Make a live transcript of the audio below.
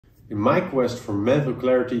In my quest for mental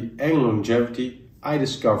clarity and longevity, I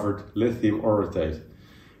discovered Lithium Orotate.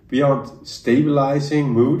 Beyond stabilizing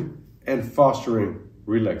mood and fostering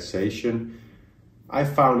relaxation, I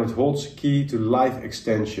found it holds a key to life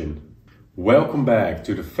extension. Welcome back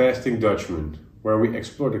to The Fasting Dutchman, where we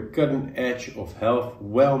explore the cutting edge of health,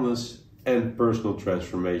 wellness and personal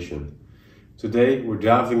transformation. Today we're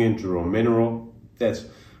diving into a mineral that's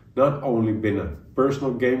not only been a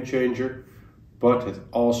personal game changer, but it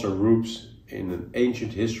also roots in an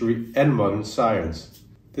ancient history and modern science.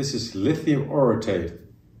 This is Lithium Orotate,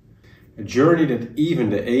 a journey that even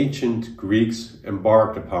the ancient Greeks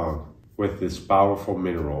embarked upon with this powerful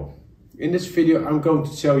mineral. In this video I'm going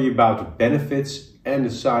to tell you about the benefits and the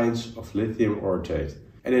science of Lithium Orotate.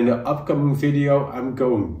 And in the upcoming video I'm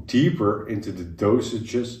going deeper into the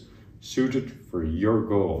dosages suited for your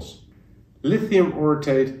goals. Lithium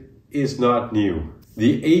Orotate is not new.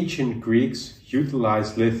 The ancient Greeks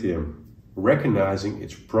utilized lithium, recognizing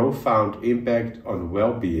its profound impact on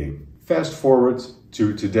well-being. Fast forward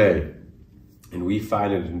to today, and we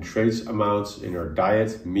find it in trace amounts in our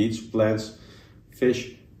diet, meats, plants,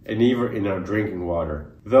 fish, and even in our drinking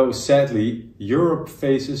water. Though sadly, Europe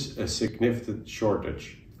faces a significant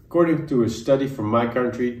shortage. According to a study from my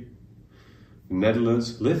country, the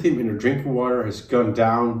Netherlands, lithium in our drinking water has gone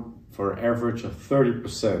down for an average of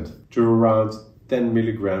 30% to around 10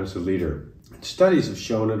 milligrams a liter. Studies have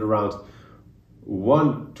shown that around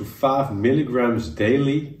 1 to 5 milligrams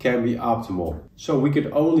daily can be optimal. So we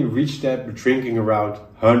could only reach that by drinking around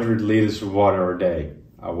 100 liters of water a day.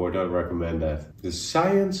 I would not recommend that. The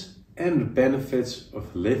science and the benefits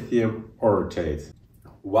of lithium orotate.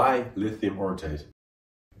 Why lithium orotate?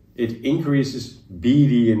 It increases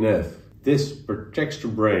BDNF. This protects the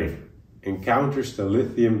brain and counters the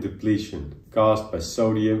lithium depletion caused by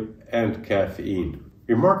sodium and caffeine.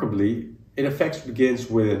 Remarkably, its effects begins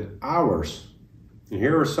within hours. And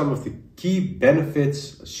here are some of the key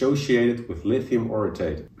benefits associated with lithium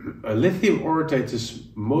orotate. Lithium orotate is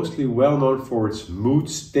mostly well known for its mood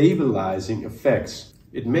stabilizing effects.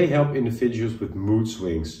 It may help individuals with mood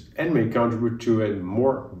swings and may contribute to a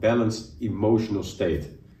more balanced emotional state.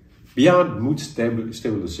 Beyond mood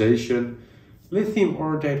stabilization, lithium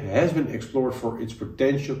orotate has been explored for its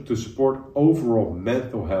potential to support overall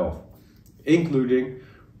mental health, including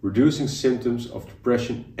reducing symptoms of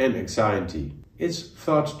depression and anxiety. It's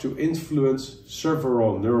thought to influence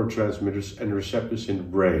several neurotransmitters and receptors in the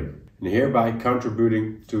brain, and hereby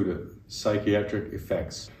contributing to the psychiatric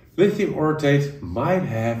effects. Lithium orotate might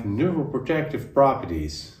have neuroprotective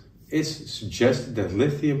properties. It's suggested that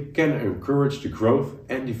lithium can encourage the growth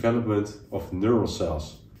and development of neural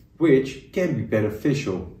cells, which can be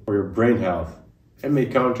beneficial for your brain health and may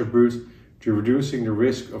contribute to reducing the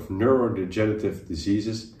risk of neurodegenerative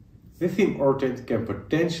diseases. Lithium orotate can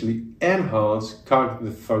potentially enhance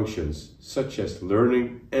cognitive functions such as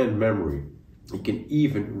learning and memory. It can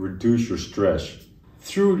even reduce your stress.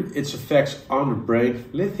 Through its effects on the brain,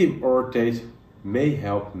 lithium orotate may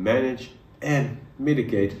help manage and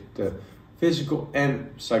mitigate the physical and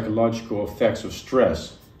psychological effects of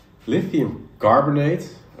stress. Lithium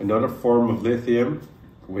carbonate, another form of lithium,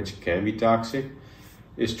 which can be toxic,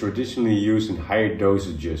 is traditionally used in higher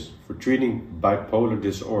dosages for treating bipolar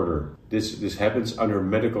disorder. This happens under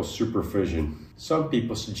medical supervision. Some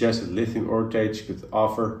people suggest that lithium orotate could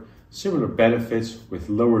offer similar benefits with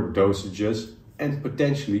lower dosages and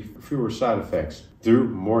potentially fewer side effects. Though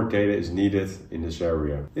more data is needed in this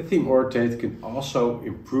area. Lithium orotate can also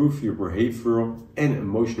improve your behavioral and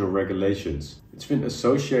emotional regulations. It's been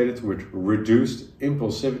associated with reduced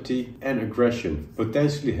impulsivity and aggression,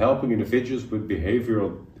 potentially helping individuals with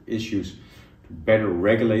behavioral issues to better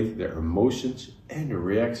regulate their emotions and their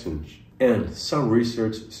reactions. And some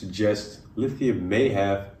research suggests lithium may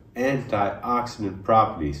have antioxidant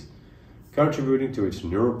properties, contributing to its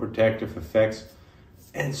neuroprotective effects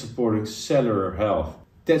and supporting cellular health.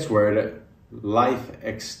 That's where the life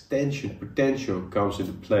extension potential comes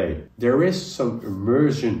into play. There is some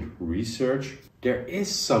emergent research that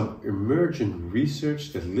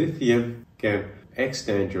lithium can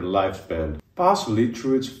extend your lifespan, possibly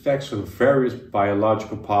through its effects on various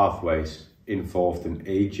biological pathways involved in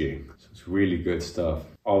aging. So it's really good stuff.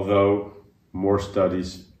 Although more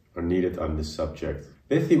studies are needed on this subject.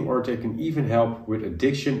 Lithium orotate can even help with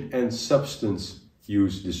addiction and substance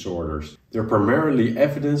use disorders. There primarily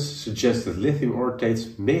evidence suggests that lithium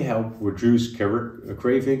orotate may help reduce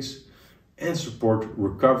cravings and support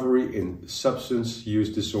recovery in substance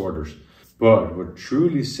use disorders. But what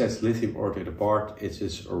truly sets lithium orotate apart is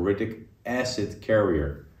its uric acid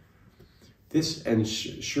carrier. This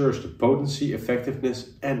ensures the potency,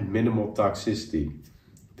 effectiveness and minimal toxicity.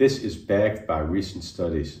 This is backed by recent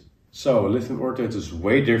studies. So, lithium orotate is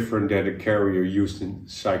way different than the carrier used in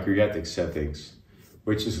psychiatric settings,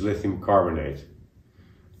 which is lithium carbonate.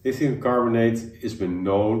 Lithium carbonate is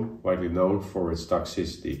widely known for its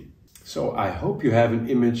toxicity. So I hope you have an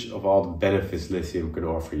image of all the benefits lithium can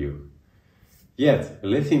offer you. Yet,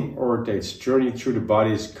 lithium orotate's journey through the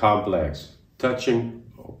body is complex,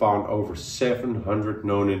 touching upon over 700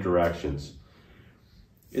 known interactions.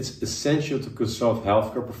 It's essential to consult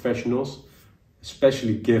healthcare professionals,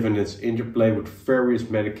 especially given its interplay with various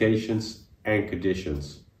medications and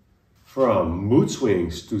conditions. From mood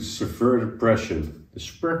swings to severe depression, the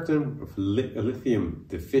spectrum of lithium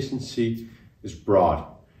deficiency is broad.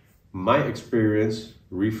 My experience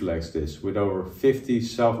reflects this, with over 50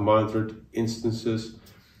 self-monitored instances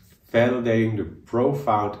validating the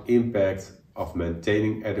profound impact of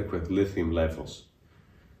maintaining adequate lithium levels.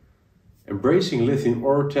 Embracing lithium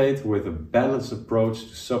orotate with a balanced approach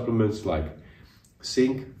to supplements like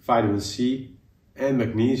zinc, vitamin C and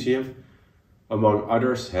magnesium, among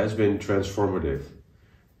others, has been transformative.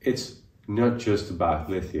 It's not just about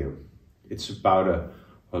lithium, it's about a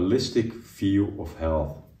holistic view of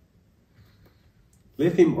health.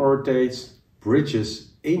 Lithium orotate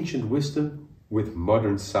bridges ancient wisdom with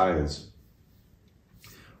modern science,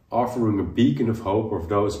 offering a beacon of hope for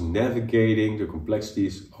those navigating the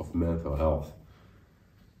complexities of mental health.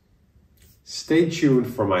 Stay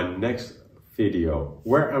tuned for my next video,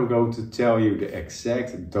 where I'm going to tell you the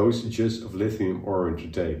exact dosages of lithium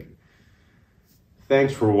orotate.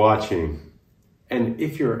 Thanks for watching, and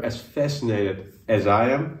if you're as fascinated as I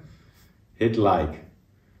am, hit like,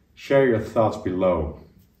 share your thoughts below,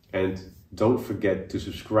 and don't forget to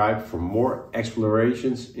subscribe for more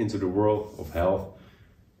explorations into the world of health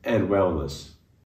and wellness.